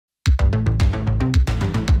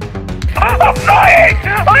I'm flying!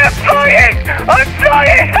 I'm flying! I'm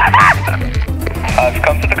flying! I've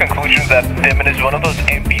come to the conclusion that Dimon is one of those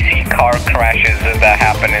NPC car crashes that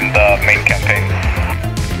happen in the main campaign.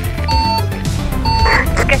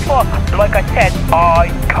 Guess what? Like I said, I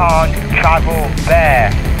can't travel there.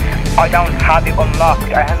 I don't have it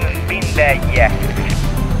unlocked. I haven't been there yet.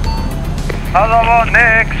 Hello,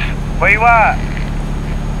 Nix. Where you at?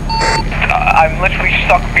 I'm literally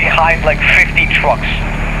stuck behind like 50 trucks.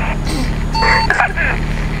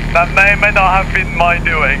 That may or may not have been my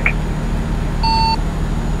doing.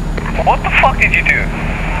 What the fuck did you do?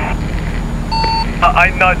 I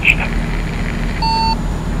nudged.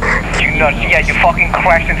 You nudged? Yeah, you fucking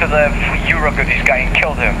crashed into the Eurogoodies guy and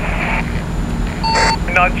killed him.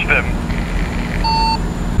 Nudged him.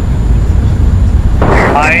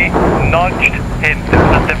 I nudged him.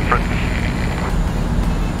 There's a difference.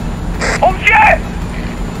 Oh shit!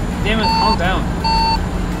 Dimon, calm down.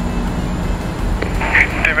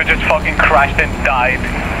 Dimon just fucking crashed and died.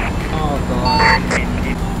 Oh god.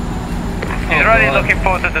 He's already looking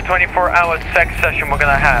forward to the 24-hour sex session we're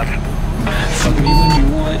gonna have. Fuck me when you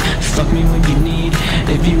want, fuck me when you need.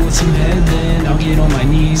 If you want some head, then I'll get on my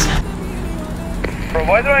knees. Bro,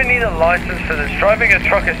 why do I need a license for this? Driving a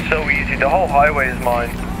truck is so easy, the whole highway is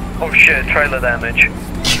mine. Oh shit, trailer damage.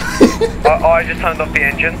 I just turned off the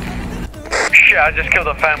engine. Shit, I just killed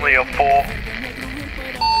a family of 4.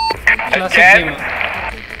 Classic Again?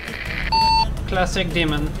 Dimon. Classic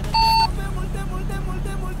Dimon.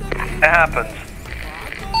 It happens.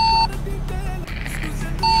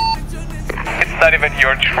 It's not even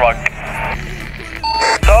your truck.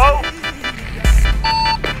 So,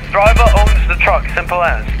 driver owns the truck, simple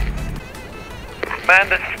as. Man,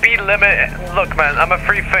 the speed limit, look man, I'm a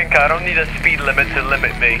free thinker, I don't need a speed limit to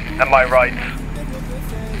limit me and my rights.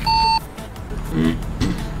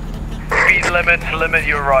 Speed limits limit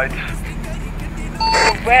your rights.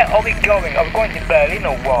 So where are we going? Are we going to Berlin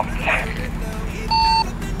or what?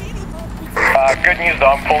 Good news though,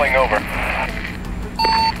 I'm pulling over.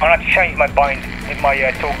 I'm gonna have to change my bind, my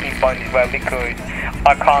talking bind as well because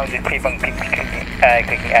I can't just keep on clicking X.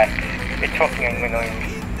 It's fucking annoying me.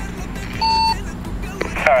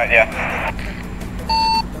 Alright, yeah.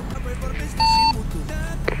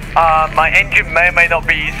 My engine may or may not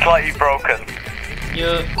be slightly broken.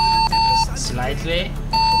 You... slightly?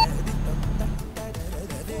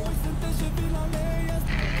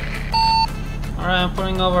 Alright, I'm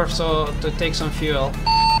pulling over to take some fuel.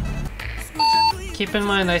 Keep in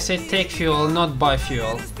mind I say take fuel, not buy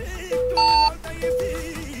fuel.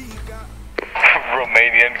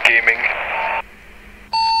 Romanian gaming.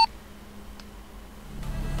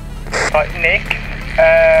 Right, Nick,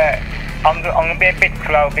 I'm gonna be a bit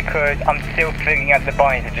slow because I'm still figuring out the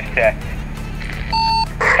binds I just set.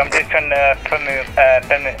 I'm just trying to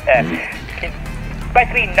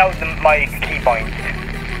basically know my key binds.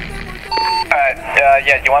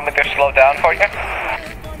 Yeah, do you want me to slow down for you?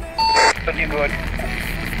 But you good.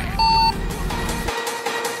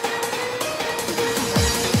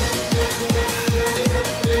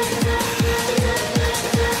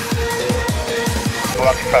 We'll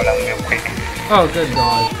have to slow down real quick. Oh, good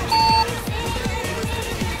god.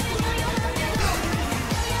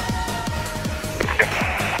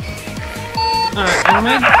 Alright,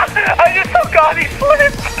 anyway. I just forgot he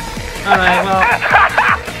flipped! Alright, well.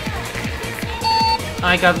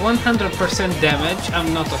 I got 100% damage,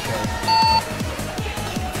 I'm not okay.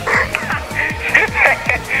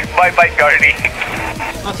 Bye bye, Gardy.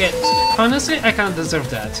 Okay, honestly, I can't deserve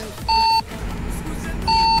that.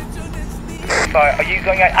 So, are you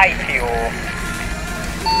going at 80 or?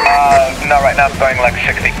 No, right now I'm going like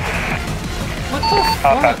 60. What the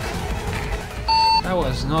fuck? Okay. That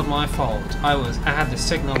was not my fault. I had the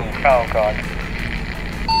signal on. Oh god.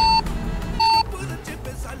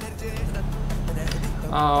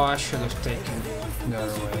 Oh, I should have taken the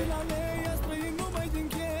other way.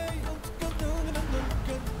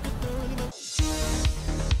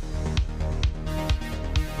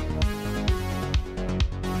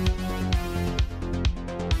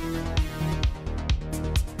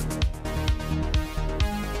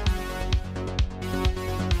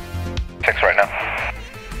 Six right now.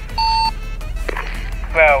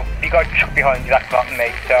 Well, you got a truck behind you, that's not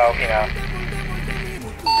me, so, you know.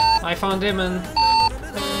 I found him and...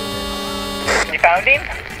 You found him?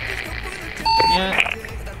 yeah,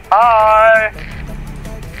 Hi!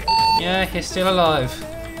 yeah, he's still alive.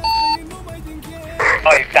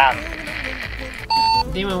 Oh, damn.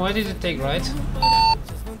 Dimon, why did you take right?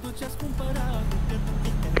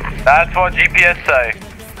 That's what GPS say.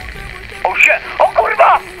 Oh shit! Oh,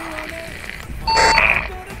 kurwa!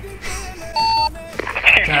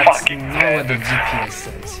 You That's fucking no way what the GPS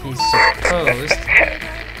says. He's supposed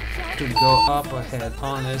to go up ahead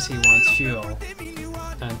unless he wants fuel.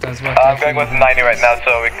 And that's what I'm going with 90 right now,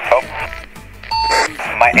 so we can help.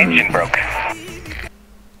 My engine broke.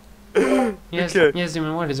 Yes, Okay. yes,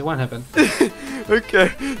 Dimon, what is it? What happened?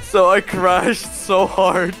 Okay, so I crashed so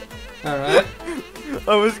hard. Alright.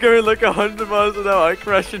 I was going like 100 miles an hour. I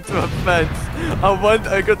crashed into a fence.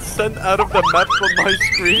 I got sent out of the map from my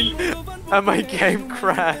screen, and my game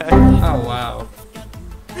crashed. Oh wow.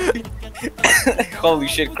 Holy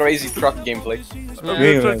shit, crazy truck gameplay. I'm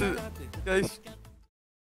gonna try to, guys.